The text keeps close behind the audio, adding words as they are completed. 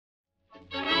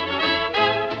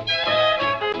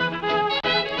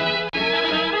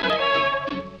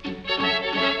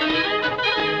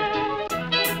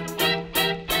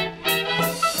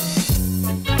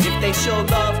show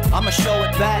love, I'ma show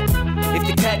it back. If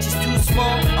the catch is too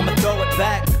small, I'ma throw it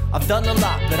back. I've done a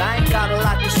lot, but I ain't got a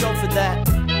lot to show for that.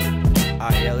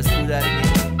 Alright, yeah, let's do that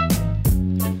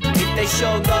again. If they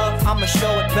show love, I'ma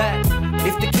show it back.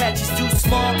 If the catch is too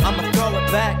small, I'ma throw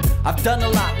it back. I've done a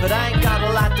lot, but I ain't got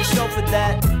a lot to show for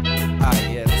that. Alright,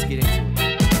 yeah, let's get into it.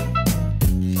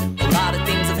 A lot of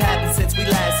things have happened since we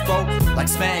last spoke. Like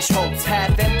smashed hopes,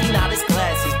 half empty, now this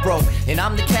glass is broke. And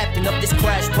I'm the captain of this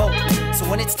crash boat. So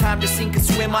when it's time to sink or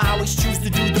swim, I always choose to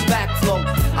do the backflow.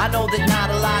 I know that not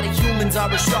a lot of humans are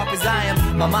as sharp as I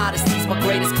am. My modesty's my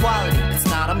greatest quality, it's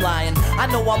not, I'm lying. I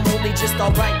know I'm only just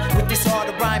alright with this art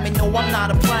of rhyming. No, I'm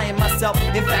not applying myself,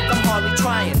 in fact I'm hardly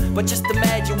trying. But just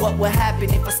imagine what would happen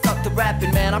if I stuck to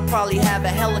rapping, man. I'd probably have a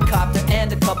helicopter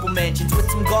and a couple mansions with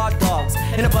some guard dogs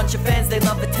and a bunch of fans they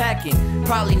love attacking.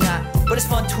 Probably not, but it's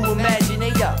fun to imagine.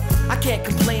 Hey yo, I can't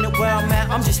complain at where I'm at,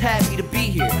 I'm just happy to be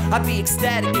here. I'd be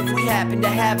ecstatic if we happen to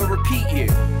have a repeat here.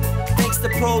 Thanks to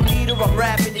Pro Leader, I'm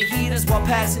rapping the heaters while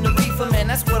passing the reefer, man,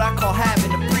 that's what I call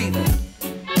having a breather.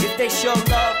 If they show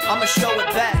love, I'ma show it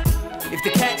back. If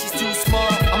the catch is too small,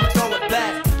 I'ma throw it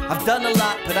back. I've done a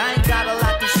lot, but I ain't got a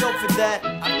lot to show for that.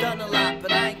 I've done a lot,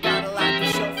 but I ain't got a lot to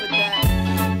show for that.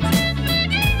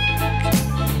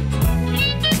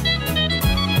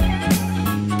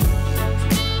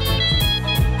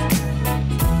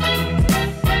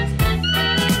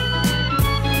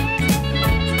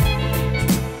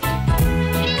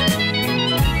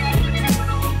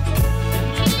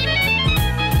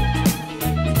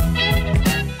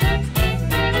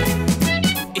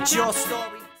 Your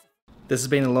story. This has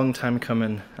been a long time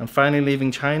coming. I'm finally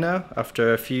leaving China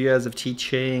after a few years of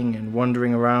teaching and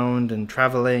wandering around and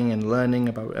traveling and learning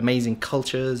about amazing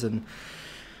cultures and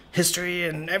history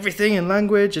and everything and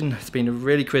language, and it's been a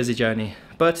really crazy journey.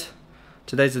 But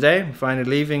today's the day. I'm finally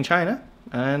leaving China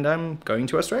and I'm going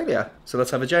to Australia. So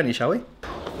let's have a journey, shall we?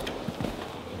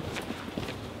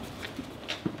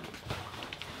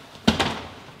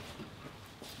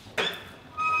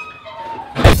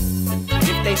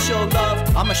 They show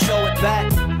love, I'ma show it back.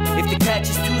 If the catch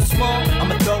is too small,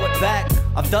 I'ma throw it back.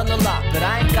 I've done a lot, but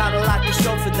I ain't got a lot to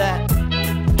show for that.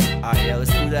 Alright, yeah,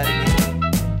 let's do that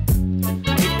again.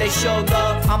 If they show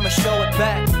love, I'ma show it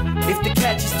back. If the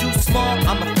catch is too small,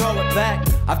 I'ma throw it back.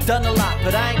 I've done a lot,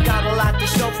 but I ain't got a lot to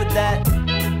show for that.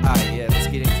 Alright, yeah, let's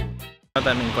get into it.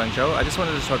 I'm in Guangzhou. I just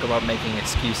wanted to talk about making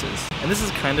excuses. And this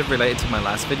is kind of related to my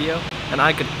last video. And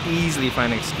I could easily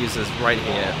find excuses right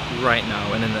here, right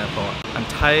now in an airport. I'm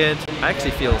tired, I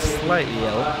actually feel slightly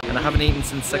ill, and I haven't eaten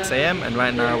since 6 AM and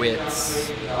right now it's...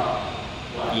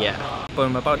 yeah. But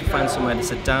I'm about to find somewhere to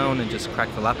sit down and just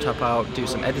crack the laptop out, do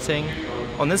some editing.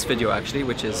 On this video actually,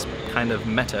 which is kind of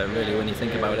meta really when you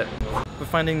think about it. But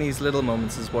finding these little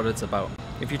moments is what it's about.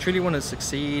 If you truly want to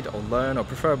succeed or learn, or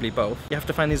preferably both, you have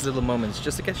to find these little moments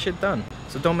just to get shit done.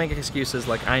 So don't make excuses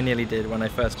like I nearly did when I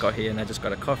first got here and I just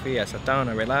got a coffee, I sat down,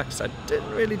 I relaxed, I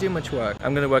didn't really do much work.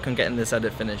 I'm going to work on getting this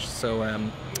edit finished, so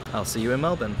I'll see you in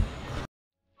Melbourne.